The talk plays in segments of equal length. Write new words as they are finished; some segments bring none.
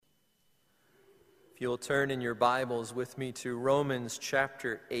If you'll turn in your Bibles with me to Romans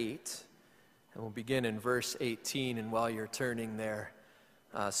chapter 8, and we'll begin in verse 18. And while you're turning there,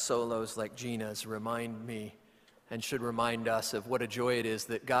 solos like Gina's remind me and should remind us of what a joy it is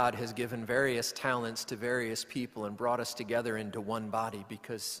that God has given various talents to various people and brought us together into one body,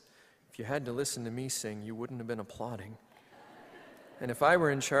 because if you had to listen to me sing, you wouldn't have been applauding. And if I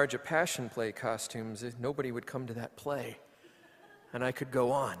were in charge of Passion Play costumes, nobody would come to that play, and I could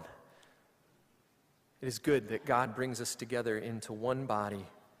go on. It is good that God brings us together into one body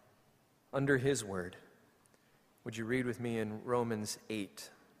under His Word. Would you read with me in Romans 8,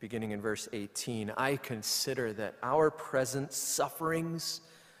 beginning in verse 18? I consider that our present sufferings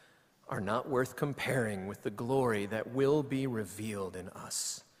are not worth comparing with the glory that will be revealed in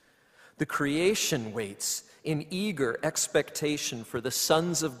us. The creation waits in eager expectation for the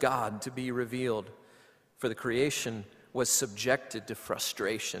sons of God to be revealed. For the creation was subjected to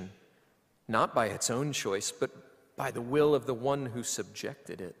frustration, not by its own choice, but by the will of the one who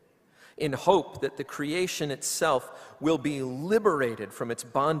subjected it, in hope that the creation itself will be liberated from its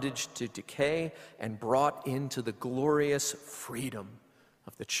bondage to decay and brought into the glorious freedom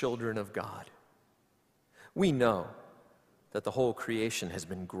of the children of God. We know that the whole creation has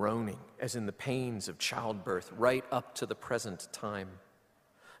been groaning, as in the pains of childbirth, right up to the present time.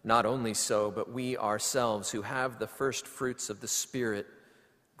 Not only so, but we ourselves, who have the first fruits of the Spirit,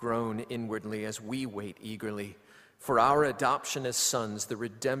 groan inwardly as we wait eagerly for our adoption as sons, the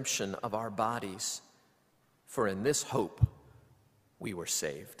redemption of our bodies. For in this hope we were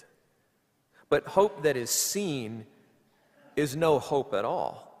saved. But hope that is seen is no hope at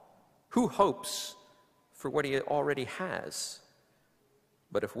all. Who hopes for what he already has?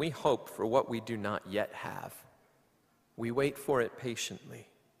 But if we hope for what we do not yet have, we wait for it patiently.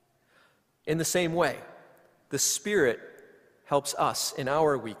 In the same way, the Spirit helps us in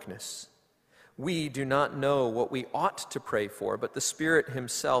our weakness. We do not know what we ought to pray for, but the Spirit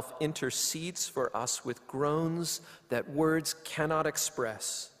Himself intercedes for us with groans that words cannot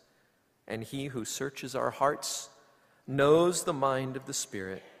express. And He who searches our hearts knows the mind of the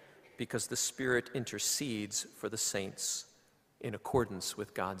Spirit, because the Spirit intercedes for the saints in accordance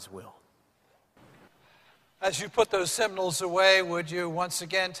with God's will. As you put those hymnals away, would you once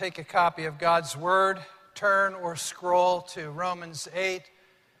again take a copy of God's Word, turn or scroll to Romans 8,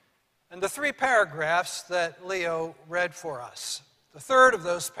 and the 3 paragraphs that Leo read for us. The third of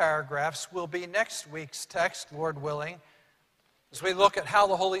those paragraphs will be next week's text, Lord willing, as we look at how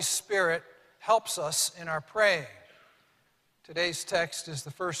the Holy Spirit helps us in our praying. Today's text is the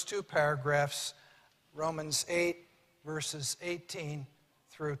first 2 paragraphs, Romans 8, verses 18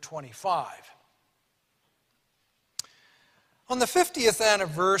 through 25. On the 50th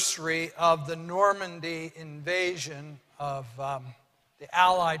anniversary of the Normandy invasion of the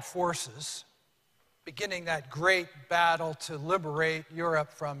Allied forces, beginning that great battle to liberate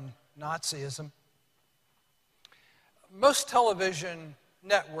Europe from Nazism, most television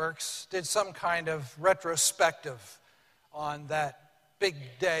networks did some kind of retrospective on that big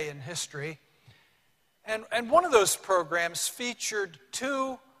day in history. And one of those programs featured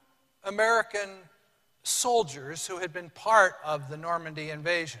 2 American soldiers who had been part of the Normandy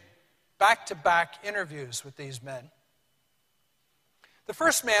invasion. Back-to-back interviews with these men. The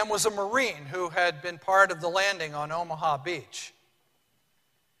first man was a Marine who had been part of the landing on Omaha Beach.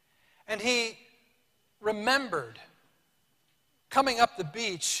 And he remembered coming up the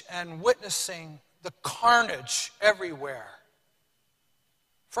beach and witnessing the carnage everywhere.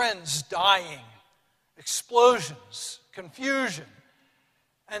 Friends dying, explosions, confusion,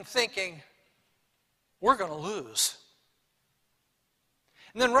 and thinking, we're going to lose.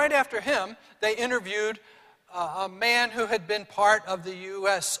 And then right after him, they interviewed a man who had been part of the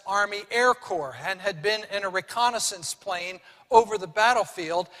U.S. Army Air Corps and had been in a reconnaissance plane over the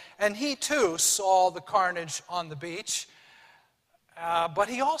battlefield, and he too saw the carnage on the beach. But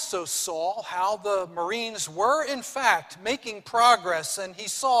he also saw how the Marines were, in fact, making progress, and he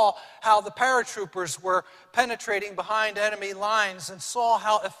saw how the paratroopers were penetrating behind enemy lines and saw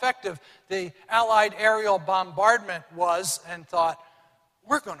how effective the Allied aerial bombardment was and thought,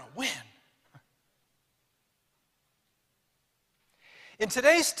 we're going to win. In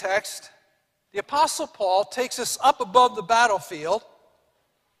today's text, the Apostle Paul takes us up above the battlefield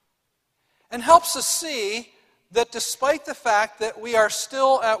and helps us see that despite the fact that we are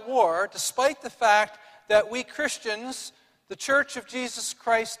still at war, despite the fact that we Christians, the Church of Jesus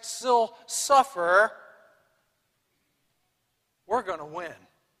Christ, still suffer, we're going to win.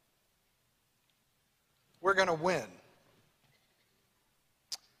 We're going to win.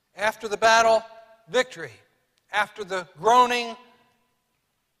 After the battle, victory. After the groaning,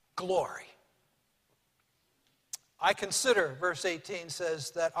 glory. I consider, verse 18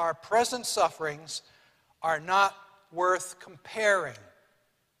 says, that our present sufferings are not worth comparing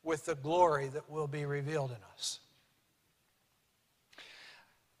with the glory that will be revealed in us.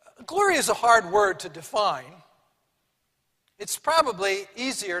 Glory is a hard word to define. It's probably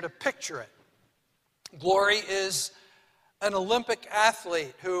easier to picture it. Glory is an Olympic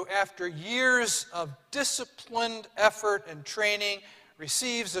athlete who, after years of disciplined effort and training,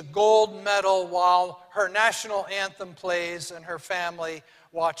 receives a gold medal while her national anthem plays and her family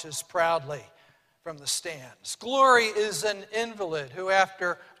watches proudly from the stands. Glory is an invalid who,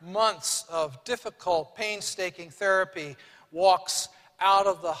 after months of difficult, painstaking therapy, walks out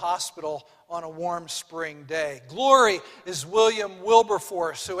of the hospital on a warm spring day. Glory is William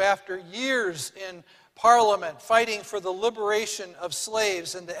Wilberforce, who, after years in Parliament fighting for the liberation of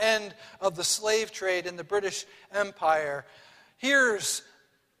slaves and the end of the slave trade in the British Empire, hears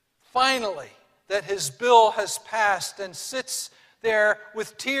finally that his bill has passed and sits there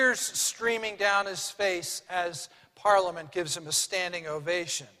with tears streaming down his face as Parliament gives him a standing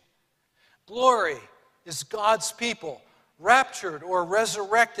ovation. Glory is God's people, raptured or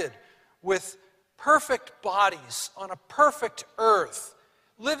resurrected with perfect bodies on a perfect earth,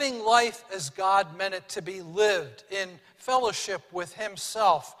 living life as God meant it to be lived, in fellowship with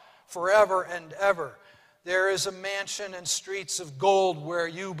Himself forever and ever. There is a mansion and streets of gold where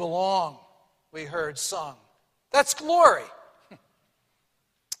you belong, we heard sung. That's glory. And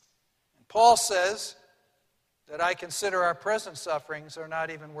Paul says that I consider our present sufferings are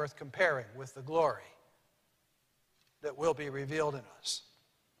not even worth comparing with the glory that will be revealed in us.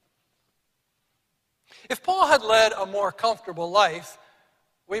 If Paul had led a more comfortable life,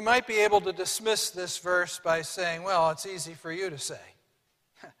 we might be able to dismiss this verse by saying, well, it's easy for you to say.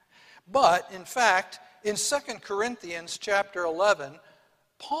 But, in fact, in 2 Corinthians chapter 11,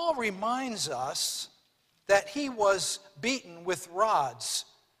 Paul reminds us that he was beaten with rods,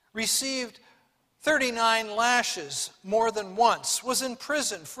 received 39 lashes more than once, was in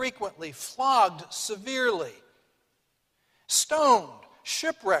prison frequently, flogged severely, stoned,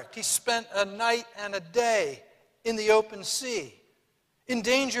 shipwrecked. He spent a night and a day in the open sea, in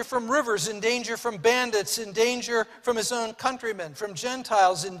danger from rivers, in danger from bandits, in danger from his own countrymen, from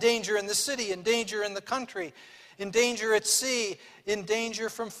Gentiles, in danger in the city, in danger in the country, in danger at sea, in danger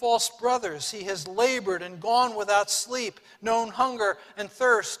from false brothers. He has labored and gone without sleep, known hunger and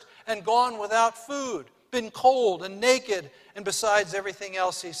thirst, and gone without food, been cold and naked, and besides everything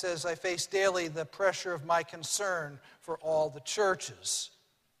else, he says, I face daily the pressure of my concern for all the churches.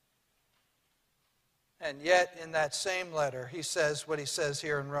 And yet, in that same letter, he says what he says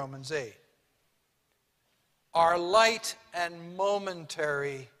here in Romans 8. Our light and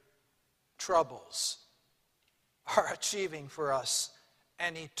momentary troubles are achieving for us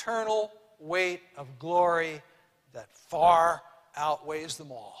an eternal weight of glory that far outweighs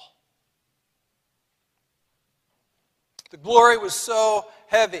them all. The glory was so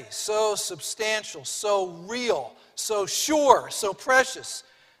heavy, so substantial, so real, so sure, so precious,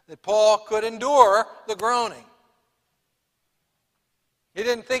 that Paul could endure the groaning. He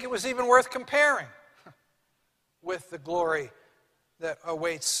didn't think it was even worth comparing with the glory that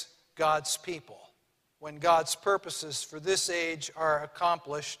awaits God's people when God's purposes for this age are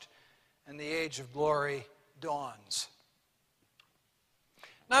accomplished and the age of glory dawns.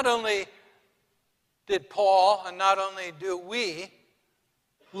 Not only did Paul, and not only do we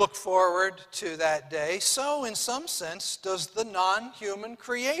look forward to that day, so in some sense does the non-human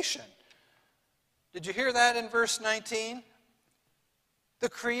creation. Did you hear that in verse 19? The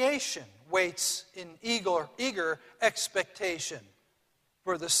creation waits in eager expectation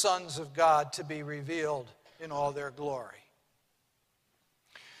for the sons of God to be revealed in all their glory.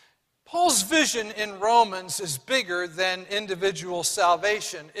 Paul's vision in Romans is bigger than individual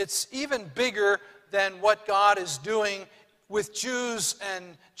salvation. It's even bigger than what God is doing with Jews and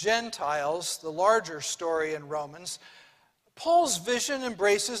Gentiles, the larger story in Romans. Paul's vision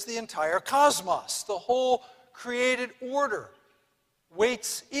embraces the entire cosmos. The whole created order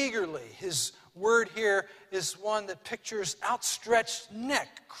waits eagerly. His word here is one that pictures outstretched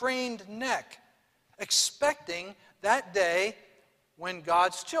neck, craned neck, expecting that day when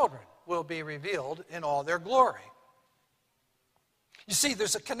God's children will be revealed in all their glory. You see,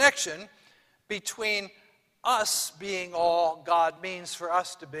 there's a connection between us being all God means for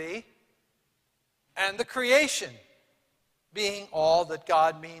us to be, and the creation being all that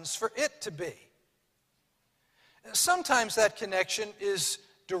God means for it to be. Sometimes that connection is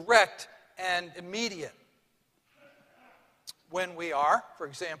direct and immediate. When we are, for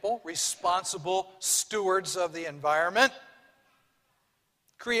example, responsible stewards of the environment,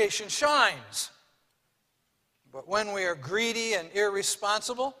 creation shines. But when we are greedy and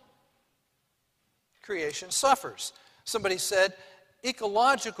irresponsible, creation suffers. Somebody said,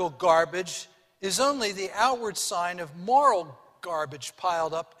 ecological garbage is only the outward sign of moral garbage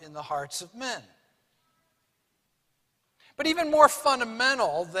piled up in the hearts of men. But even more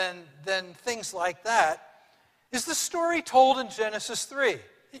fundamental than things like that is the story told in Genesis 3.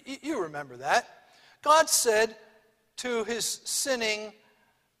 You remember that. God said to his sinning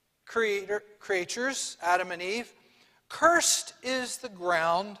creatures, Adam and Eve, "Cursed is the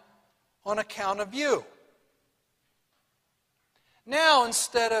ground on account of you." Now,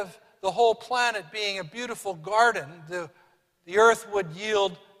 instead of the whole planet being a beautiful garden, the earth would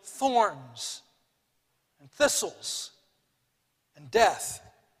yield thorns and thistles and death.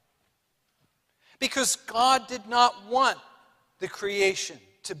 Because God did not want the creation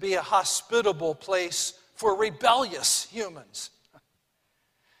to be a hospitable place for rebellious humans.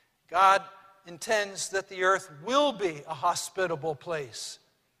 God intends that the earth will be a hospitable place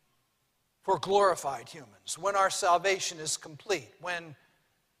for glorified humans when our salvation is complete, when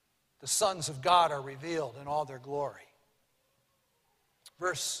the sons of God are revealed in all their glory.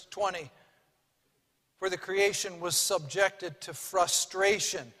 Verse 20, for the creation was subjected to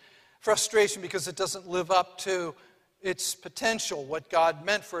frustration. Frustration because it doesn't live up to its potential, what God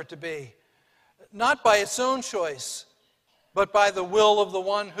meant for it to be. Not by its own choice, but by the will of the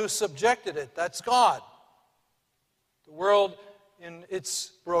one who subjected it. That's God. The world in its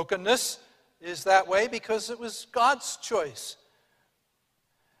brokenness is that way because it was God's choice.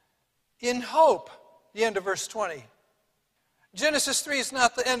 In hope, the end of verse 20. Genesis 3 is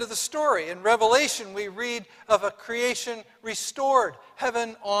not the end of the story. In Revelation, we read of a creation restored,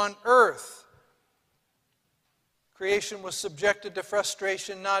 heaven on earth. Creation was subjected to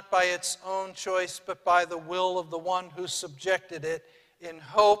frustration not by its own choice, but by the will of the one who subjected it, in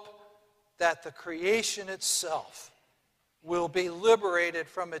hope that the creation itself will be liberated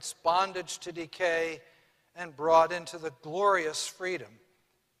from its bondage to decay and brought into the glorious freedom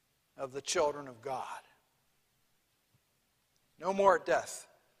of the children of God. No more death,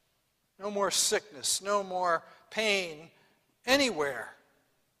 no more sickness, no more pain anywhere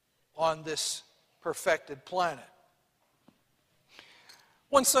on this perfected planet.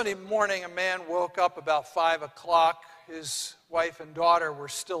 One Sunday morning, a man woke up about 5 o'clock. His wife and daughter were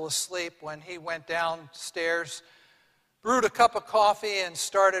still asleep when he went downstairs, brewed a cup of coffee, and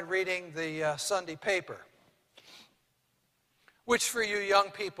started reading the Sunday paper, which for you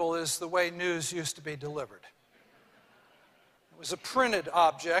young people is the way news used to be delivered. It was a printed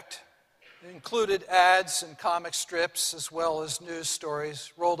object. It included ads and comic strips as well as news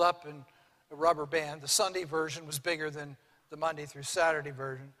stories rolled up in a rubber band. The Sunday version was bigger than the Monday through Saturday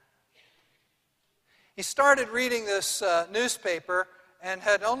version. He started reading this newspaper and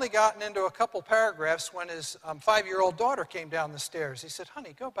had only gotten into a couple paragraphs when his 5-year-old daughter came down the stairs. He said,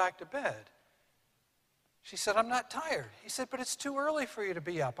 "Honey, go back to bed." She said, "I'm not tired." He said, "But it's too early for you to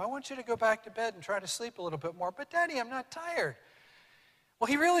be up. I want you to go back to bed and try to sleep a little bit more." "But Daddy, I'm not tired." Well,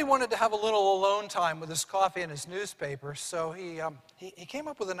 he really wanted to have a little alone time with his coffee and his newspaper, so he came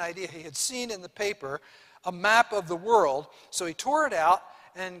up with an idea. He had seen in the paper a map of the world, so he tore it out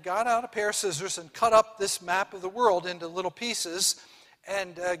and got out a pair of scissors and cut up this map of the world into little pieces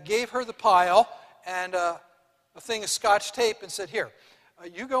and gave her the pile and a thing of Scotch tape and said, "Here,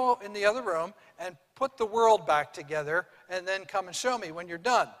 you go in the other room and put the world back together and then come and show me when you're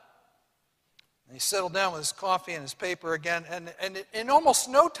done." And he settled down with his coffee and his paper again, and in almost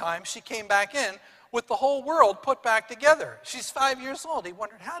no time, she came back in with the whole world put back together. She's 5 years old. He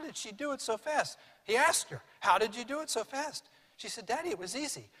wondered, how did she do it so fast? He asked her, "How did you do it so fast?" She said, "Daddy, it was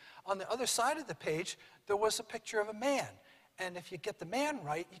easy. On the other side of the page, there was a picture of a man. And if you get the man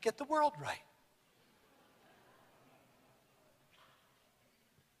right, you get the world right."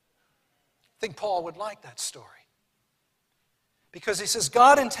 I think Paul would like that story. Because he says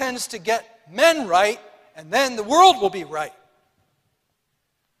God intends to get men right, and then the world will be right.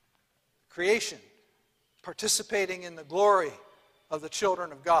 Creation, participating in the glory of the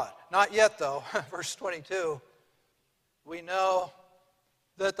children of God. Not yet, though. Verse 22, we know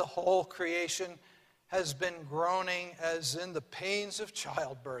that the whole creation has been groaning as in the pains of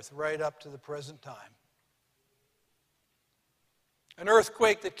childbirth right up to the present time. An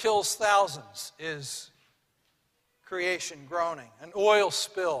earthquake that kills thousands is creation groaning. An oil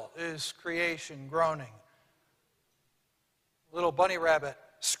spill is creation groaning. Little bunny rabbit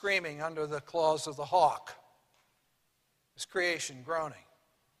screaming under the claws of the hawk is creation groaning.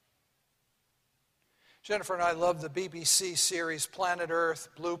 Jennifer and I love the BBC series Planet Earth,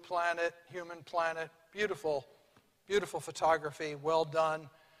 Blue Planet, Human Planet. Beautiful, beautiful photography, well done.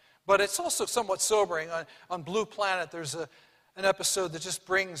 But it's also somewhat sobering. On Blue Planet, there's an episode that just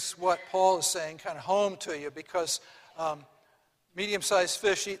brings what Paul is saying kind of home to you, because medium-sized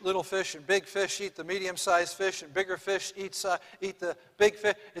fish eat little fish, and big fish eat the medium-sized fish, and bigger fish eat the big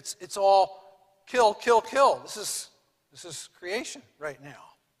fish. It's all kill, kill, kill. This is creation right now.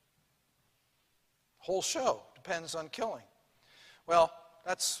 The whole show depends on killing. Well,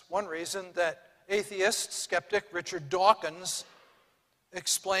 that's one reason that atheist, skeptic Richard Dawkins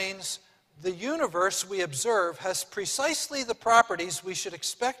explains the universe we observe has precisely the properties we should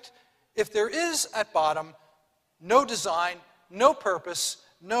expect if there is, at bottom, no design, no purpose,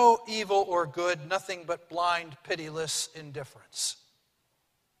 no evil or good, nothing but blind, pitiless indifference.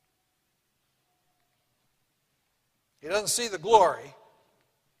 He doesn't see the glory,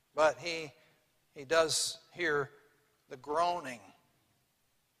 but he does hear the groaning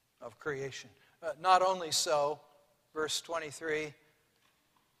of creation. Not only so, verse 23,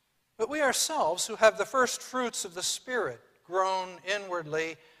 but we ourselves who have the first fruits of the Spirit groan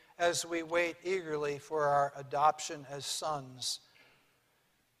inwardly as we wait eagerly for our adoption as sons,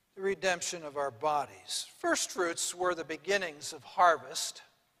 the redemption of our bodies. First fruits were the beginnings of harvest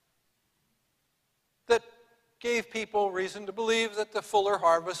that gave people reason to believe that the fuller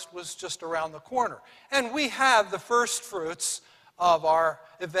harvest was just around the corner. And we have the first fruits of our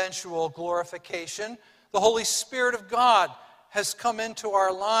eventual glorification. The Holy Spirit of God has come into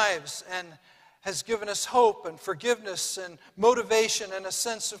our lives and has given us hope and forgiveness and motivation and a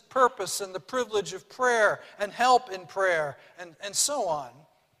sense of purpose and the privilege of prayer and help in prayer and so on.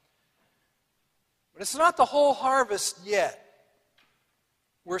 But it's not the whole harvest yet.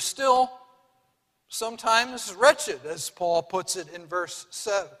 We're still sometimes wretched, as Paul puts it in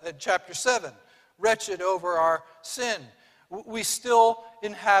chapter 7, wretched over our sin. We still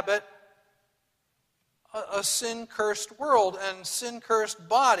inhabit a sin-cursed world and sin-cursed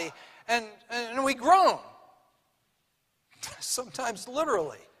body, and we groan, sometimes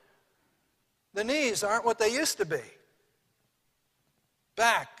literally. The knees aren't what they used to be.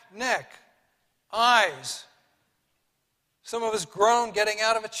 Back, neck, eyes. Some of us groan getting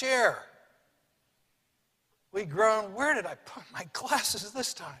out of a chair. We groan, where did I put my glasses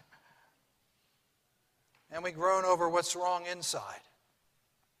this time? And we groan over what's wrong inside.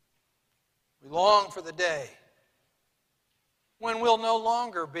 We long for the day when we'll no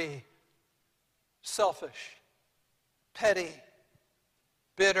longer be selfish, petty,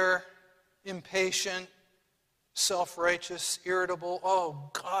 bitter, impatient, self-righteous, irritable. Oh,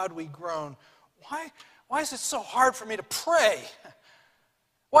 God, we groan. Why is it so hard for me to pray?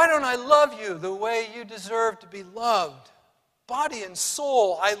 Why don't I love you the way you deserve to be loved? Body and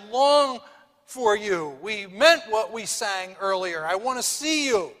soul, I long for you. We meant what we sang earlier. I want to see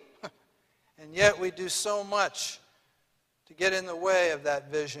you. And yet we do so much to get in the way of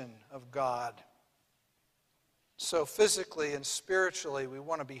that vision of God. So physically and spiritually, we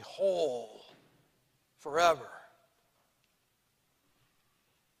want to be whole forever.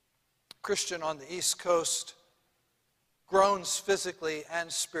 A Christian on the East Coast groans physically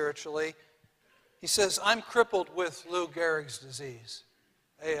and spiritually. He says, I'm crippled with Lou Gehrig's disease,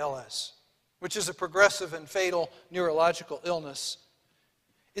 ALS, which is a progressive and fatal neurological illness.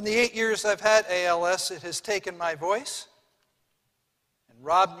 In the 8 years I've had ALS, it has taken my voice and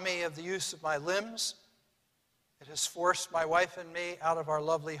robbed me of the use of my limbs. It has forced my wife and me out of our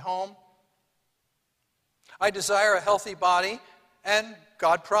lovely home. I desire a healthy body, and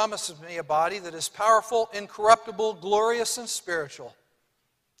God promises me a body that is powerful, incorruptible, glorious, and spiritual.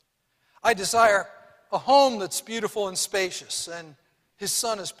 I desire a home that's beautiful and spacious, and His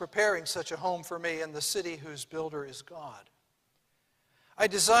Son is preparing such a home for me in the city whose builder is God. I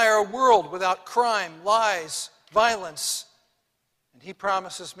desire a world without crime, lies, violence, and He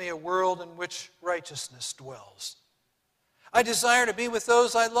promises me a world in which righteousness dwells. I desire to be with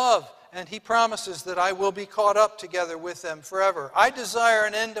those I love, and He promises that I will be caught up together with them forever. I desire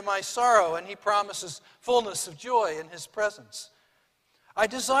an end to my sorrow, and He promises fullness of joy in His presence. I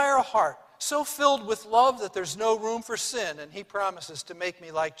desire a heart so filled with love that there's no room for sin, and He promises to make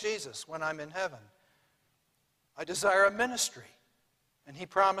me like Jesus when I'm in heaven. I desire a ministry, and He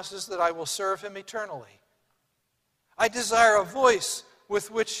promises that I will serve Him eternally. I desire a voice with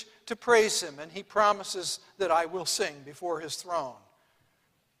which to praise Him, and He promises that I will sing before His throne.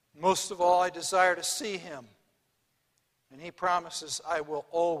 Most of all, I desire to see Him, and He promises I will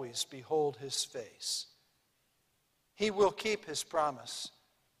always behold His face. He will keep His promise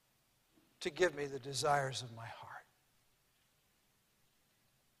to give me the desires of my heart.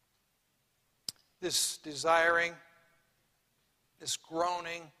 This desiring, this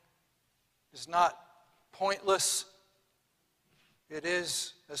groaning is not pointless. It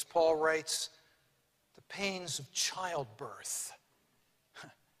is, as Paul writes, the pains of childbirth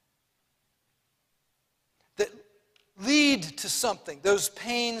that lead to something. Those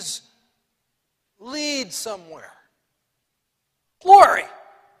pains lead somewhere. Glory!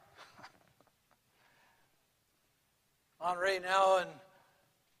 Henri Nouwen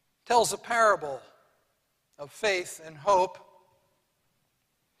tells a parable of faith and hope.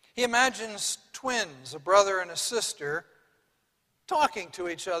 He imagines twins, a brother and a sister, talking to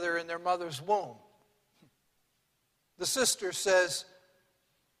each other in their mother's womb. The sister says,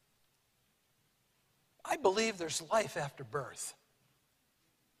 "I believe there's life after birth."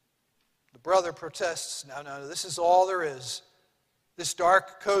 The brother protests, no, this is all there is. This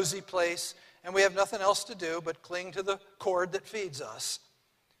dark, cozy place, and we have nothing else to do but cling to the cord that feeds us.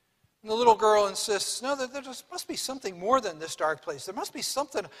 And the little girl insists, no, there must be something more than this dark place. There must be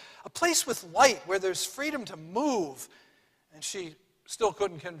something, a place with light where there's freedom to move. And she still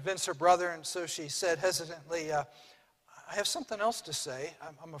couldn't convince her brother, and so she said hesitantly, I have something else to say.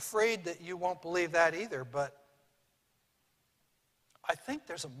 I'm afraid that you won't believe that either, but I think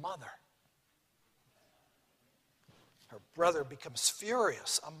there's a mother. Her brother becomes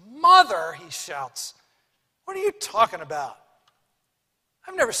furious. "A mother," he shouts. "What are you talking about?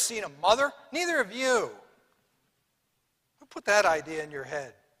 I've never seen a mother. Neither have you. Who put that idea in your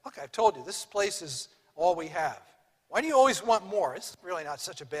head? Look, I've told you, this place is all we have. Why do you always want more? It's really not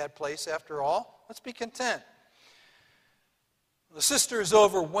such a bad place after all. Let's be content." The sister is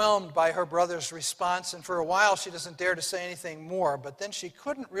overwhelmed by her brother's response, and for a while she doesn't dare to say anything more, but then she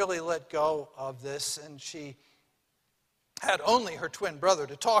couldn't really let go of this, and she had only her twin brother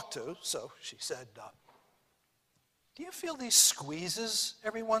to talk to, so she said, "Do you feel these squeezes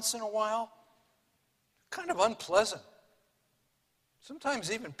every once in a while? Kind of unpleasant.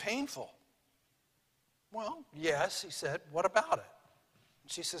 Sometimes even painful." "Well, yes," he said. "What about it?"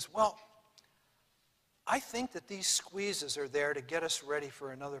 And she says, "Well, I think that these squeezes are there to get us ready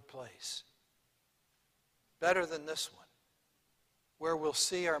for another place. Better than this one, where we'll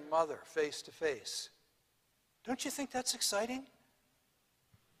see our mother face to face. Don't you think that's exciting?"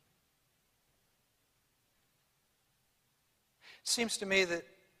 It seems to me that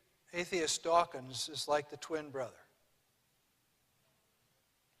atheist Dawkins is like the twin brother.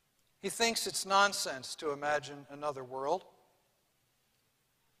 He thinks it's nonsense to imagine another world,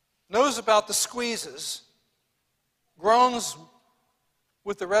 knows about the squeezes, groans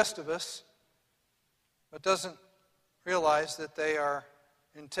with the rest of us, but doesn't realize that they are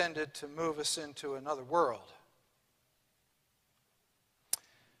intended to move us into another world.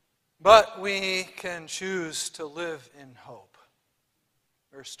 But we can choose to live in hope.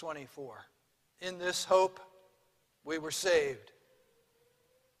 Verse 24. In this hope we were saved.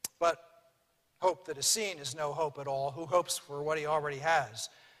 But hope that is seen is no hope at all. Who hopes for what he already has?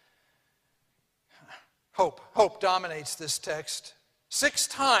 Hope dominates this text 6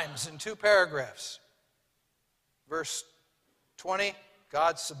 times in 2 paragraphs. Verse 20,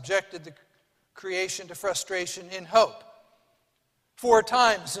 God subjected the creation to frustration in hope. 4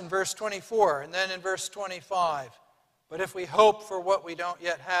 times in verse 24, and then in verse 25. But if we hope for what we don't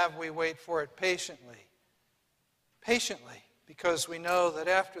yet have, we wait for it patiently. Patiently, because we know that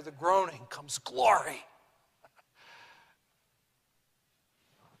after the groaning comes glory.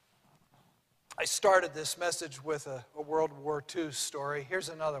 I started this message with a World War II story. Here's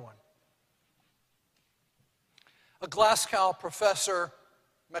another one. A Glasgow professor,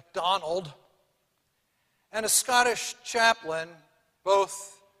 MacDonald, and a Scottish chaplain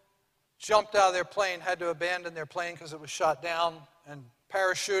both jumped out of their plane, had to abandon their plane because it was shot down, and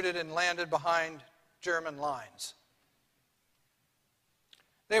parachuted and landed behind German lines.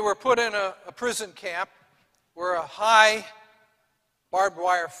 They were put in a prison camp where a high barbed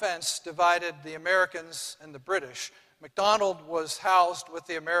wire fence divided the Americans and the British. MacDonald was housed with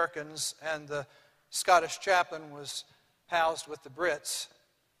the Americans, and the Scottish chaplain was housed with the Brits.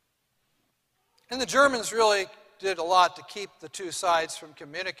 And the Germans really did a lot to keep the two sides from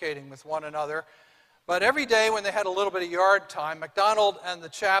communicating with one another. But every day when they had a little bit of yard time, MacDonald and the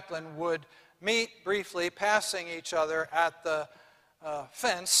chaplain would meet briefly, passing each other at the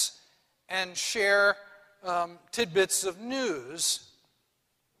fence, and share tidbits of news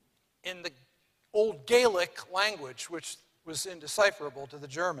in the old Gaelic language, which was indecipherable to the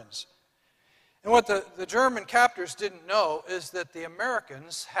Germans. And what the German captors didn't know is that the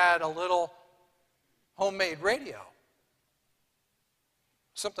Americans had a little homemade radio.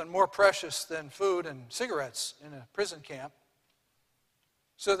 Something more precious than food and cigarettes in a prison camp.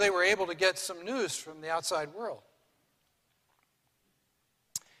 So they were able to get some news from the outside world.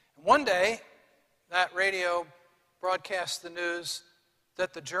 And one day, that radio broadcast the news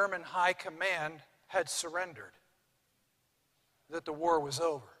that the German high command had surrendered, that the war was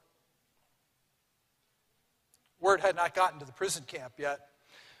over. Word had not gotten to the prison camp yet,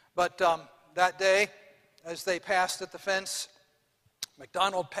 but that day, as they passed at the fence,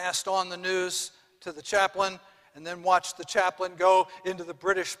 MacDonald passed on the news to the chaplain and then watched the chaplain go into the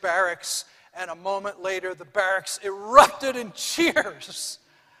British barracks, and a moment later the barracks erupted in cheers.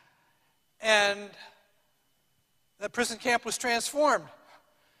 And the prison camp was transformed.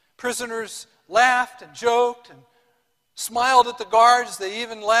 Prisoners laughed and joked and smiled at the guards. They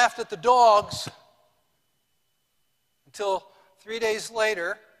even laughed at the dogs. Until 3 days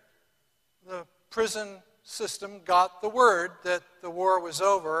later, the prison system got the word that the war was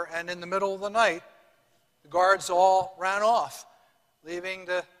over, and in the middle of the night, the guards all ran off, leaving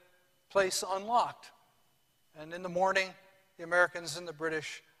the place unlocked. And in the morning, the Americans and the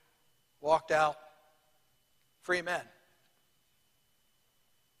British walked out free men.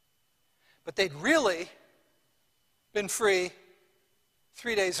 But they'd really been free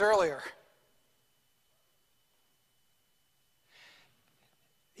 3 days earlier.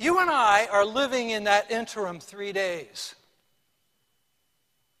 You and I are living in that interim 3 days.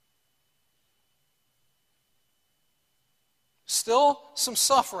 Still some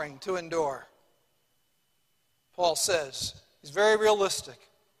suffering to endure, Paul says. He's very realistic.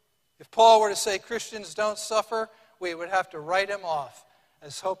 If Paul were to say Christians don't suffer, we would have to write him off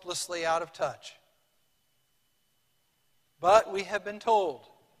as hopelessly out of touch. But we have been told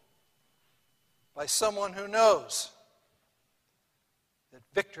by someone who knows that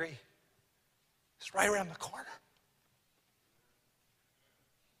victory is right around the corner.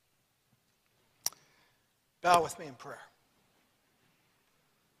 Bow with me in prayer.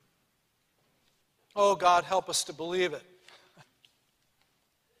 Oh, God, help us to believe it.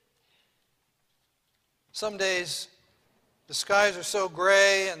 Some days, the skies are so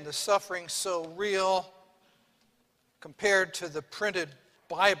gray and the suffering so real compared to the printed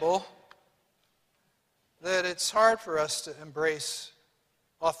Bible that it's hard for us to embrace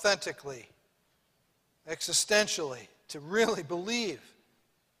authentically, existentially, to really believe.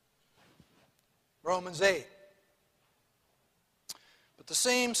 Romans 8. But the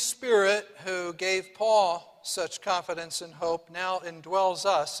same Spirit who gave Paul such confidence and hope now indwells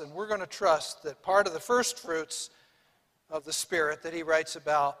us, and we're going to trust that part of the first fruits of the Spirit that he writes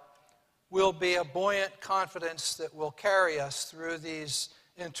about will be a buoyant confidence that will carry us through these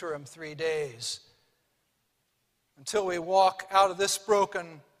interim 3 days until we walk out of this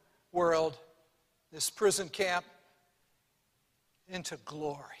broken world, this prison camp, into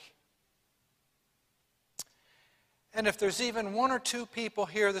glory. And if there's even one or two people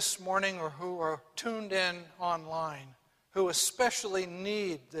here this morning or who are tuned in online who especially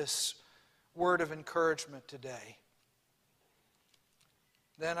need this word of encouragement today,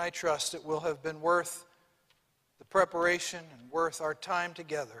 then I trust it will have been worth the preparation and worth our time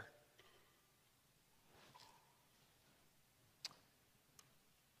together.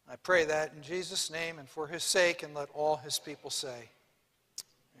 I pray that in Jesus' name and for his sake, and let all his people say,